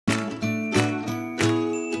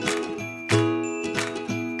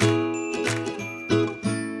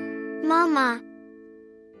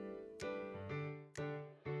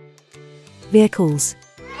Vehicles.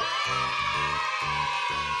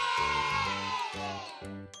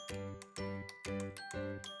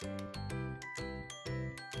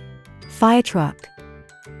 Fire truck.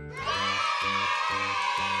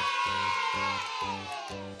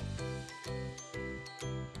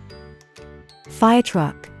 Fire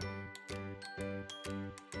truck.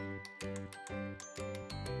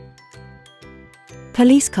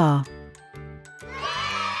 Police car.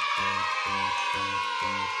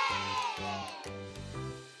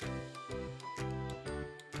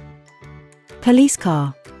 Police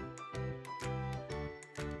car.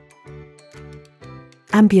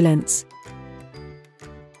 Ambulance.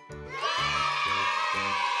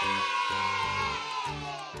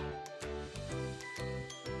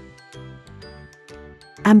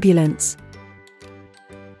 Ambulance.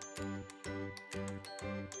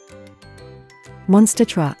 Monster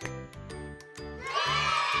truck.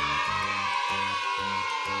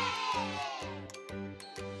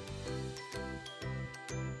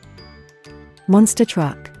 Monster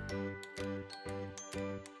truck.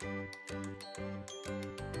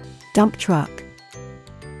 Dump truck.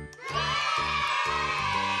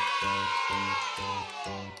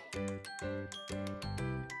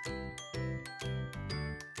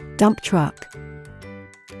 Dump truck.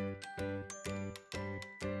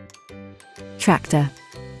 Tractor.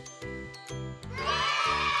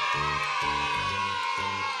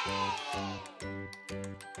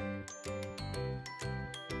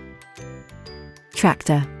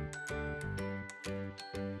 Tractor.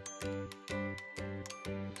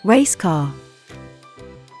 Race car.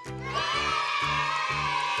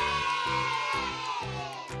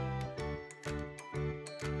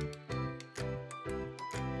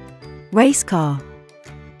 Race car.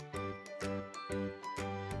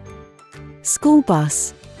 School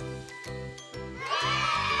bus.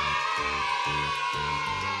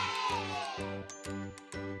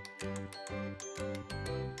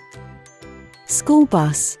 School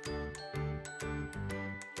bus.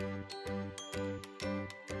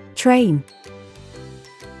 Train.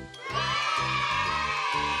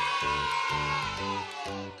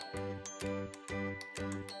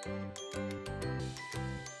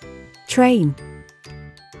 Train.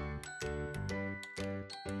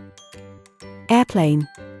 Airplane.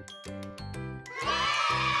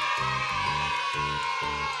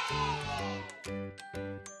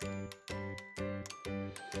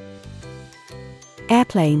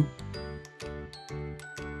 Airplane.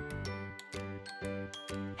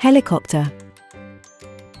 Helicopter.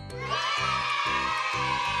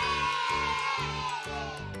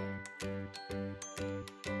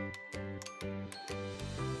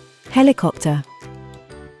 Helicopter.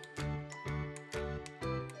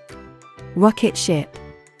 Rocket ship.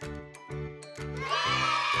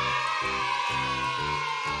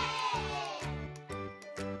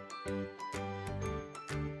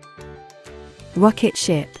 Rocket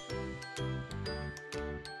ship.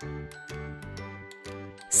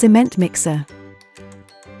 Cement mixer.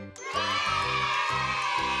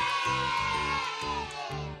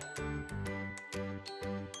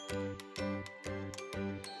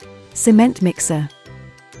 Cement mixer.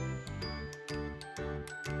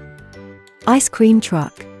 Ice cream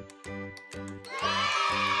truck.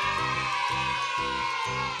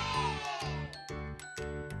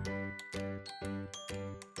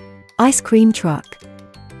 Ice cream truck.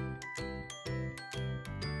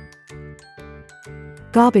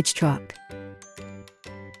 Garbage truck.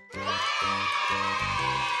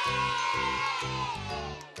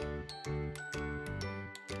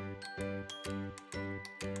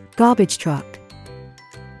 Garbage truck.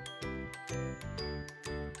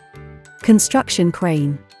 Construction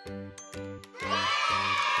crane.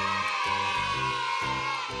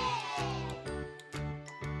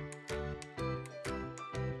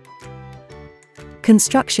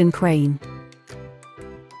 Construction crane.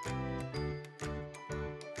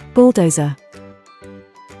 Bulldozer.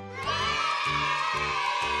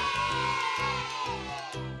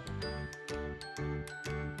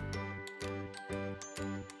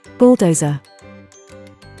 Bulldozer.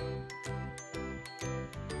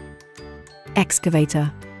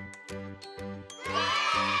 Excavator.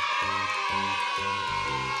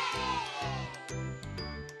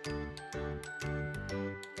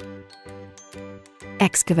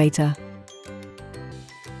 Excavator.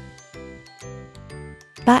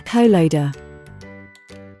 Backhoe loader.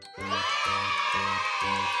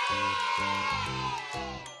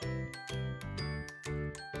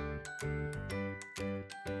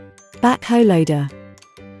 Backhoe loader.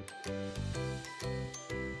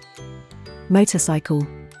 Motorcycle.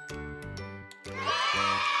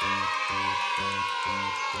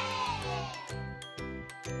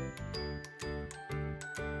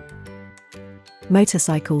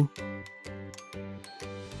 Motorcycle.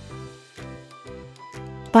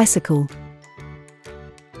 Bicycle.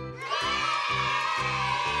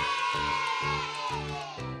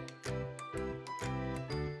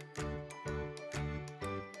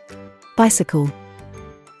 Bicycle.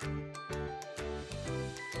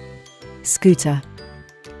 Scooter.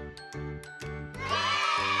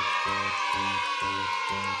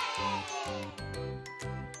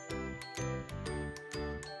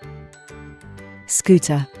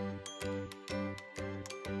 Scooter.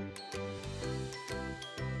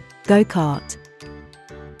 Go-kart.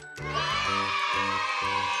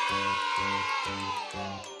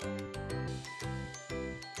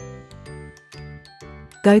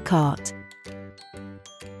 Go-kart.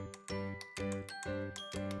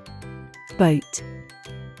 Boat.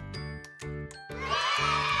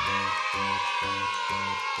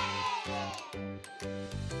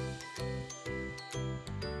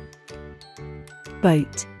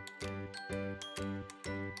 Boat.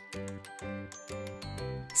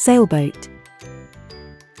 Sailboat.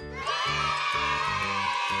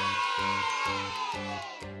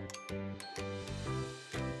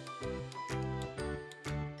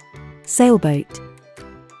 Sailboat.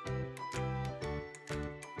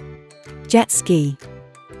 Jet ski.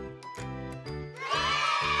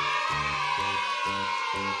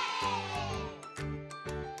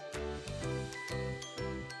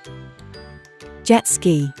 Jet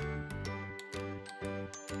ski.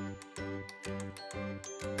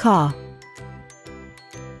 Car.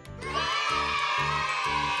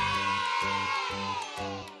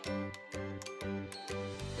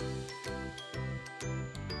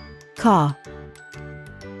 Car.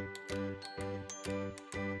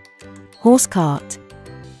 Horse cart.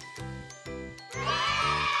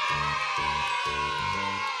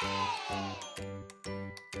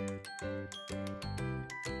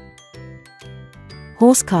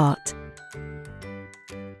 Horse cart.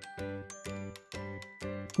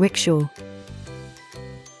 Rickshaw.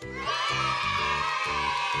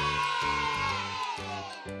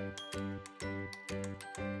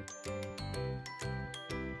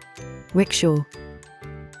 Rickshaw.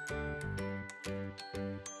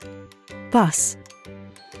 Bus.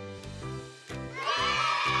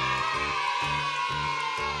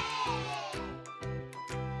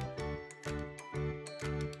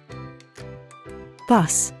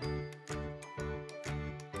 Bus.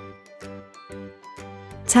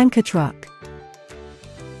 Tanker truck.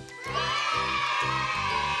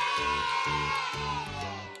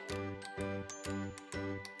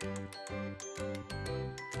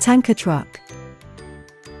 Tanker truck.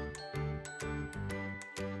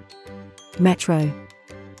 Metro.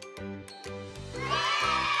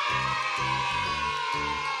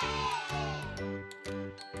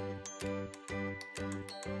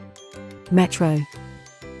 Metro.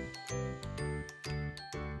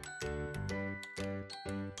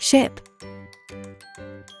 Ship.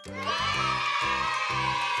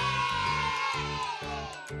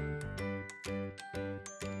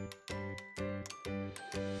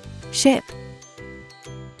 Ship.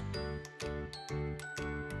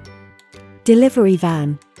 Delivery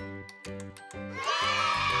van.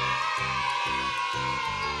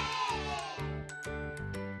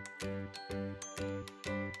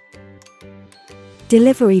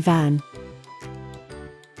 Delivery van.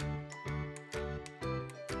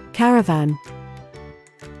 Caravan.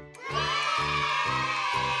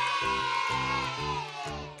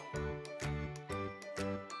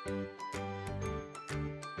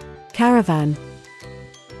 Caravan.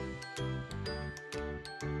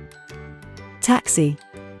 Taxi.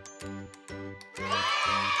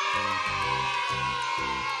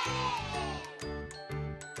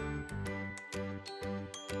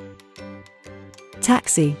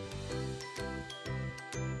 Taxi.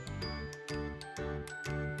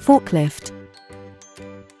 Forklift.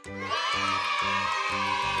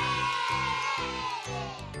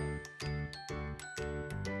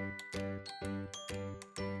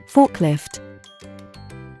 Forklift.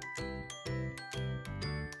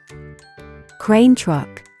 Crane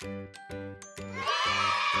truck.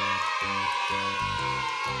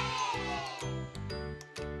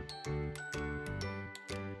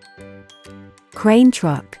 Crane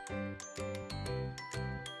truck.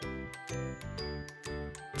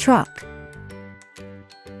 Truck.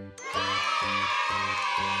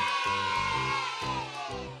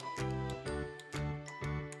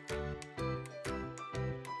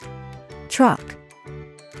 Truck.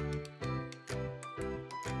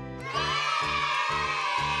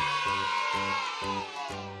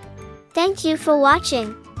 Thank you for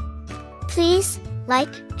watching. Please like,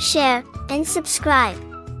 share, and subscribe.